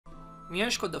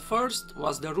Mieszko I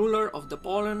was the ruler of the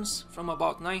Polans from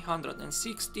about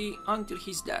 960 until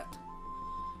his death.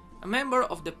 A member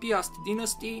of the Piast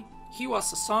dynasty, he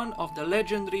was a son of the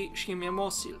legendary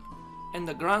Siemomysł and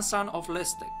the grandson of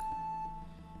Lestek.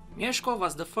 Mieszko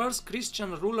was the first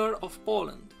Christian ruler of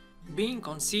Poland, being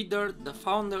considered the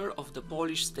founder of the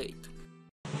Polish state.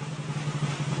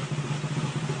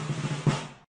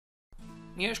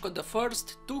 Mieszko I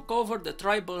took over the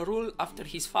tribal rule after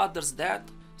his father's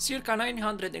death, circa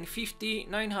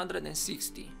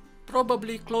 950-960,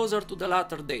 probably closer to the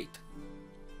latter date.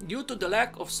 Due to the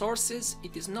lack of sources,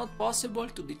 it is not possible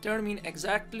to determine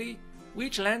exactly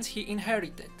which lands he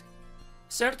inherited.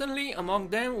 Certainly among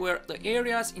them were the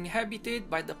areas inhabited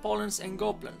by the Polans and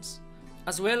Goplans,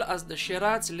 as well as the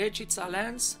Sieradz-Łęczyca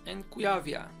lands and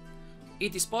Kuyavia.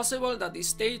 It is possible that the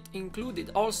state included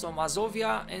also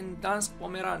Masovia and Gdańsk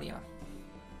Pomerania.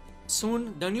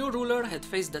 Soon, the new ruler had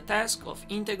faced the task of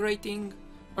integrating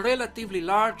a relatively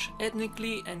large,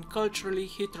 ethnically and culturally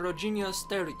heterogeneous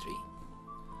territory.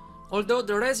 Although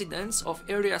the residents of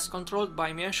areas controlled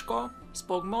by Mieszko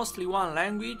spoke mostly one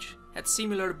language, had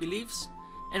similar beliefs,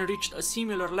 and reached a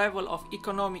similar level of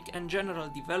economic and general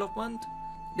development,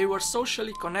 they were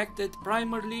socially connected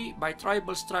primarily by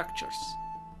tribal structures.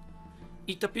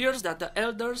 It appears that the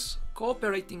elders,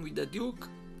 cooperating with the duke,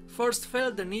 first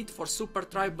felt the need for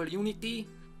super-tribal unity,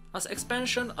 as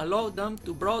expansion allowed them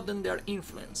to broaden their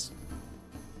influence.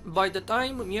 By the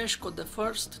time Mieszko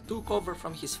I took over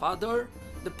from his father,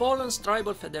 the Poland's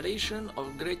tribal federation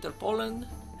of Greater Poland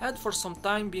had for some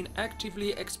time been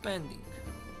actively expanding.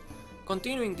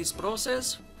 Continuing this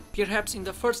process, perhaps in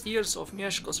the first years of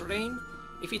Mieszko's reign,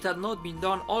 if it had not been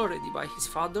done already by his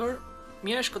father,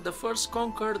 Mieszko I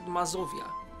conquered Masovia.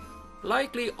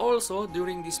 Likely also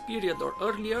during this period or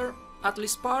earlier, at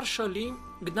least partially,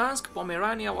 Gdańsk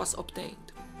Pomerania was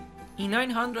obtained. In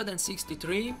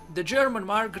 963, the German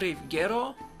Margrave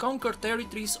Gero conquered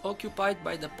territories occupied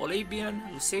by the Polabian,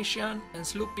 Lusatian and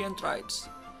Slupian tribes,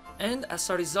 and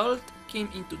as a result came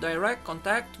into direct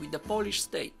contact with the Polish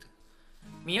state.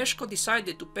 Mieszko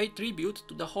decided to pay tribute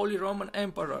to the Holy Roman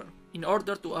Emperor in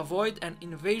order to avoid an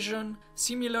invasion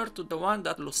similar to the one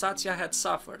that Lusatia had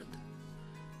suffered.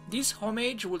 This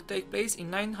homage will take place in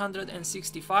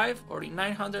 965 or in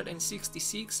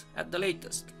 966 at the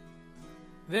latest.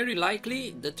 Very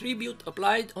likely, the tribute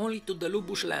applied only to the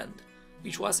Lubusz land,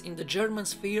 which was in the German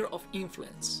sphere of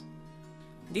influence.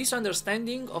 This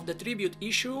understanding of the tribute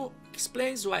issue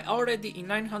explains why already in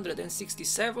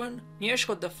 967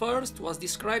 Mieszko I was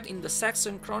described in the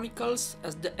Saxon chronicles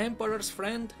as the emperor's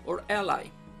friend or ally.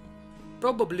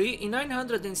 Probably in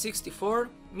 964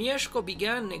 Mieszko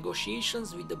began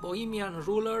negotiations with the Bohemian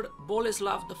ruler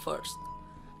Boleslav I.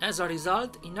 As a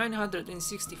result, in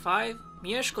 965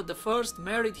 Mieszko I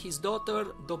married his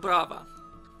daughter Doubrawa.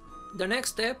 The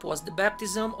next step was the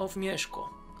baptism of Mieszko.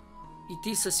 It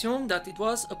is assumed that it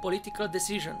was a political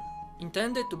decision,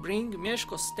 intended to bring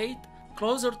Mieszko's state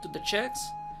closer to the Czechs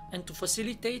and to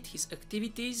facilitate his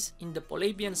activities in the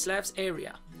Polabian Slavs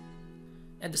area.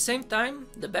 At the same time,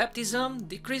 the baptism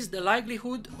decreased the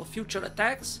likelihood of future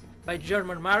attacks by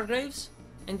German margraves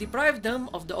and deprived them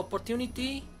of the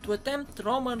opportunity to attempt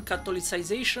Roman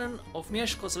Catholicization of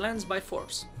Mieszko's lands by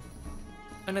force.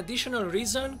 An additional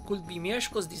reason could be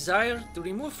Mieszko's desire to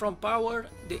remove from power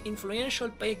the influential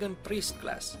pagan priest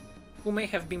class, who may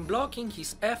have been blocking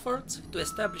his efforts to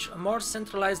establish a more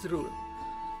centralized rule.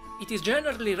 It is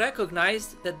generally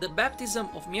recognized that the baptism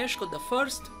of Mieszko I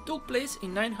took place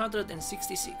in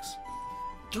 966.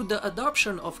 Through the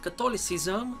adoption of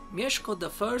Catholicism, Mieszko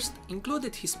I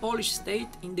included his Polish state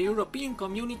in the European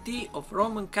community of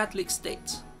Roman Catholic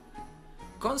states.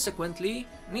 Consequently,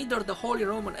 neither the Holy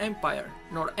Roman Empire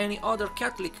nor any other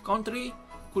Catholic country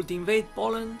could invade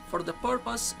Poland for the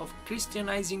purpose of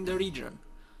Christianizing the region,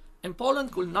 and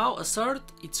Poland could now assert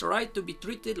its right to be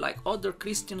treated like other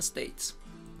Christian states.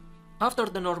 After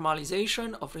the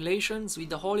normalization of relations with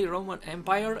the Holy Roman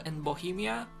Empire and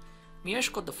Bohemia,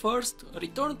 Mieszko I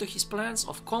returned to his plans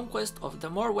of conquest of the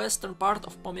more western part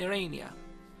of Pomerania.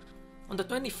 On the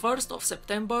 21st of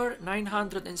September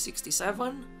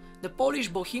 967, the Polish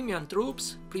Bohemian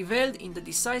troops prevailed in the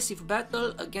decisive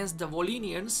battle against the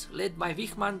Volhynians led by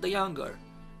Wichman the Younger,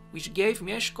 which gave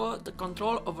Mieszko the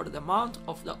control over the mouth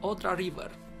of the Odra River.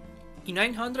 In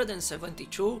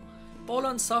 972,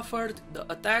 Poland suffered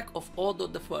the attack of Odo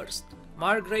I,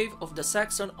 Margrave of the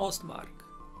Saxon Ostmark.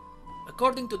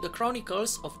 According to the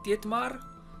chronicles of Dietmar,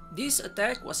 this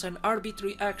attack was an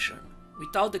arbitrary action,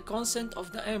 without the consent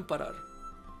of the emperor.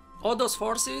 Odo's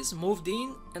forces moved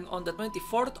in, and on the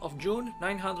 24th of June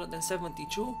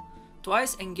 972,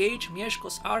 twice engaged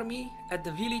Mieszko's army at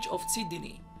the village of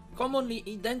Cidini, commonly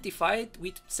identified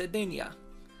with Cedenia.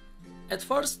 At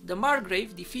first, the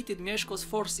Margrave defeated Mieszko's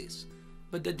forces,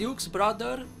 but the Duke's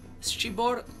brother,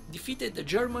 Szczybor, defeated the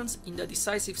Germans in the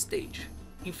decisive stage,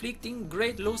 inflicting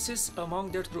great losses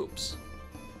among their troops.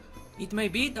 It may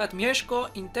be that Mieszko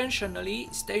intentionally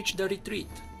staged the retreat,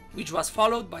 which was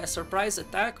followed by a surprise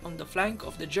attack on the flank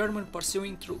of the German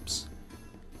pursuing troops.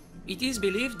 It is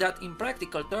believed that in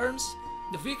practical terms,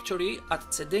 the victory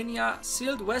at Cedenia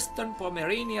sealed western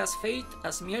Pomerania's fate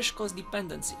as Mieszko's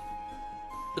dependency.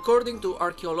 According to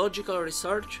archaeological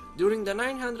research, during the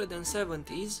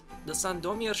 970s, the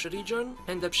Sandomierz region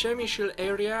and the Przemyśl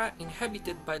area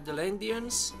inhabited by the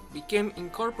Landians became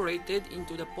incorporated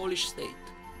into the Polish state.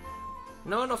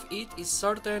 None of it is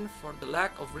certain for the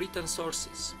lack of written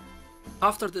sources.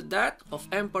 After the death of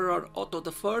Emperor Otto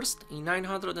I in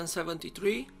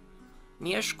 973,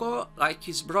 Mieszko, like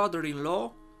his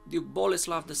brother-in-law, Duke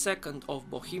Boleslav II of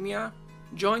Bohemia,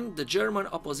 joined the German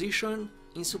opposition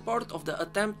in support of the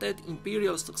attempted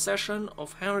imperial succession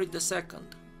of Henry II,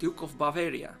 Duke of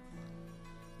Bavaria.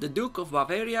 The Duke of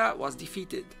Bavaria was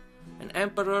defeated, and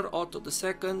Emperor Otto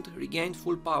II regained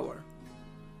full power.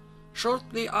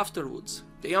 Shortly afterwards,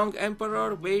 the young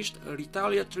emperor waged a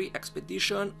retaliatory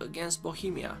expedition against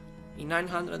Bohemia in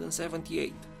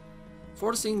 978,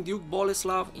 forcing Duke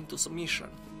Boleslav into submission.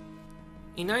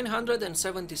 In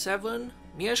 977,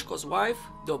 Mieszko's wife,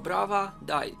 Doubrawa,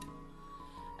 died.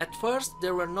 At first,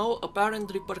 there were no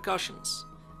apparent repercussions,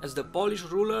 as the Polish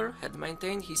ruler had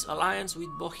maintained his alliance with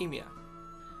Bohemia.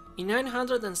 In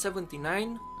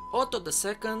 979, Otto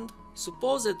II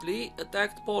supposedly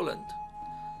attacked Poland.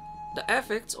 The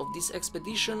effects of this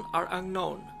expedition are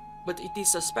unknown, but it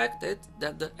is suspected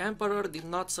that the emperor did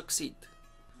not succeed.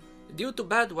 Due to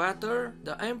bad weather,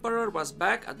 the emperor was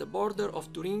back at the border of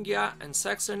Thuringia and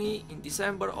Saxony in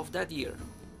December of that year.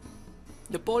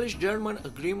 The Polish-German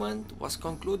agreement was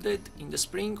concluded in the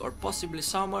spring or possibly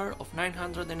summer of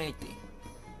 980.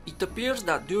 It appears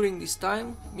that during this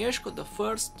time, Mieszko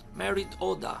I married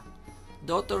Oda,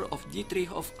 daughter of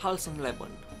Dietrich of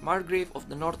Haldensleben, Margrave of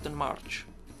the Northern March.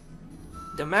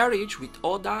 The marriage with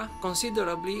Oda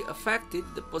considerably affected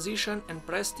the position and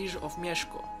prestige of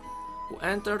Mieszko, who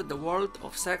entered the world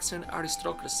of Saxon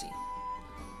aristocracy.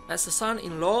 As a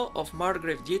son-in-law of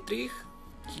Margrave Dietrich,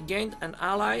 he gained an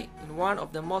ally in one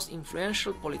of the most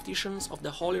influential politicians of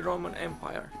the Holy Roman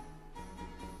Empire.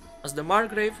 As the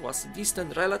Margrave was a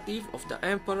distant relative of the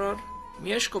emperor,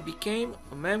 Mieszko became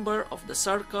a member of the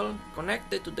circle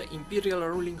connected to the imperial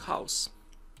ruling house.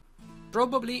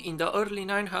 Probably in the early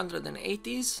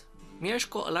 980s,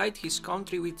 Mieszko allied his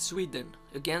country with Sweden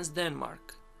against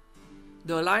Denmark.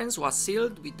 The alliance was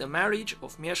sealed with the marriage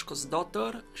of Mieszko's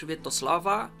daughter,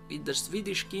 Światoslava, with the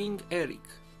Swedish king Erik.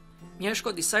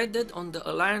 Mieszko decided on the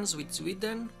alliance with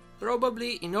Sweden,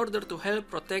 probably in order to help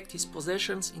protect his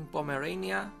possessions in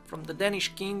Pomerania from the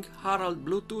Danish king Harald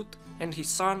Bluetooth and his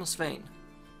son Svein.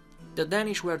 The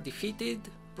Danish were defeated,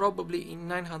 probably in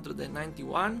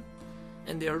 991,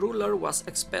 and their ruler was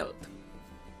expelled.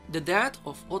 The death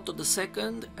of Otto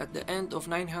II at the end of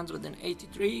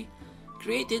 983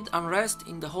 created unrest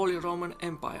in the Holy Roman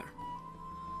Empire.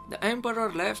 The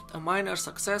emperor left a minor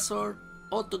successor,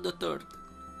 Otto III.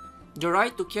 The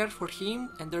right to care for him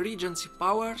and the regency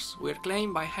powers were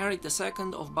claimed by Henry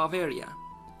II of Bavaria.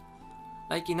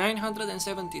 Like in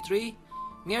 973,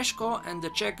 Mieszko and the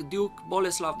Czech Duke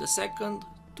Boleslav II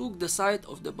took the side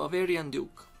of the Bavarian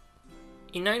Duke.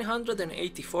 In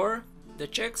 984, the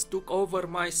Czechs took over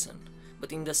Meissen,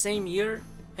 but in the same year,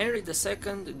 Henry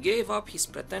II gave up his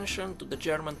pretension to the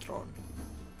German throne.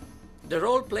 The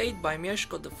role played by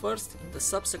Mieszko I in the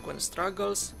subsequent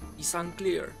struggles is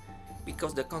unclear,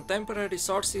 because the contemporary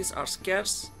sources are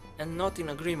scarce and not in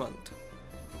agreement.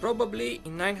 Probably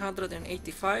in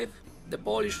 985, the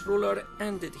Polish ruler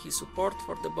ended his support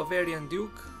for the Bavarian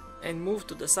Duke and moved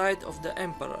to the side of the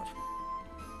emperor.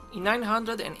 In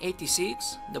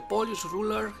 986, the Polish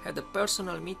ruler had a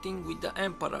personal meeting with the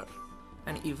emperor,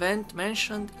 an event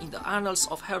mentioned in the Annals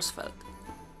of Hersfeld.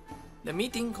 The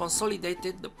meeting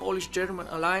consolidated the Polish-German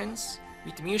alliance,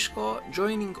 with Mieszko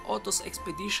joining Otto's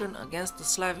expedition against the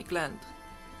Slavic land,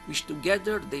 which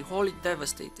together they wholly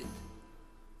devastated.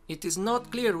 It is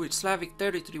not clear which Slavic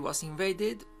territory was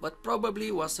invaded, but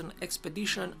probably was an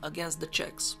expedition against the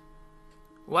Czechs.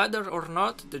 Whether or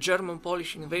not the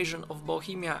German-Polish invasion of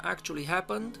Bohemia actually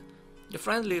happened, the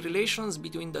friendly relations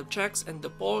between the Czechs and the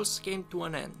Poles came to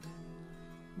an end.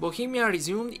 Bohemia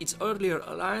resumed its earlier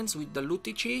alliance with the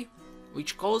Lutici,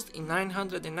 which caused in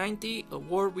 990 a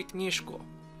war with Mieszko,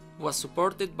 who was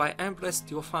supported by Empress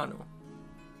Teofano.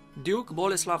 Duke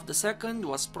Boleslav II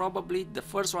was probably the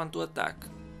first one to attack.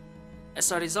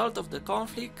 As a result of the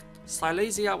conflict,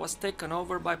 Silesia was taken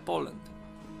over by Poland.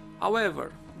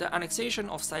 However, the annexation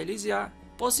of Silesia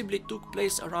possibly took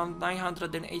place around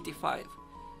 985,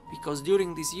 because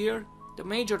during this year, the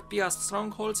major Piast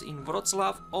strongholds in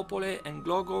Wrocław, Opole and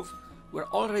Głogów were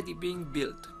already being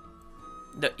built.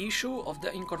 The issue of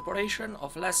the incorporation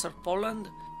of Lesser Poland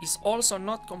is also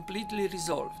not completely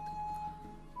resolved.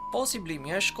 Possibly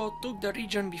Mieszko took the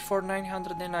region before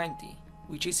 990,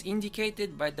 which is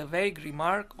indicated by the vague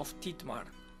remark of Titmar,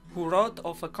 who wrote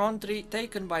of a country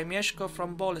taken by Mieszko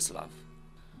from Boleslav.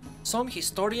 Some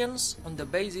historians, on the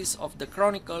basis of the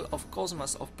Chronicle of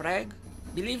Cosmas of Prague,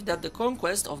 believe that the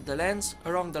conquest of the lands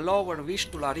around the lower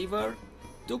Vistula river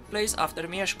took place after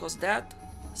Mieszko's death,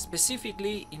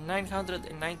 specifically in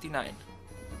 999.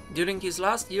 During his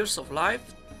last years of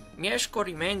life, Mieszko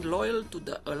remained loyal to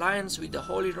the alliance with the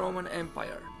Holy Roman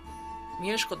Empire.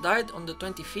 Mieszko died on the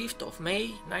 25th of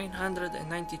May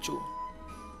 992.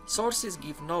 Sources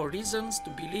give no reasons to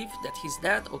believe that his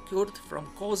death occurred from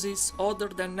causes other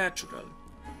than natural.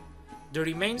 The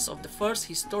remains of the first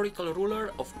historical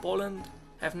ruler of Poland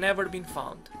have never been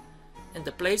found, and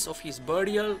the place of his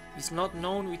burial is not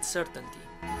known with certainty.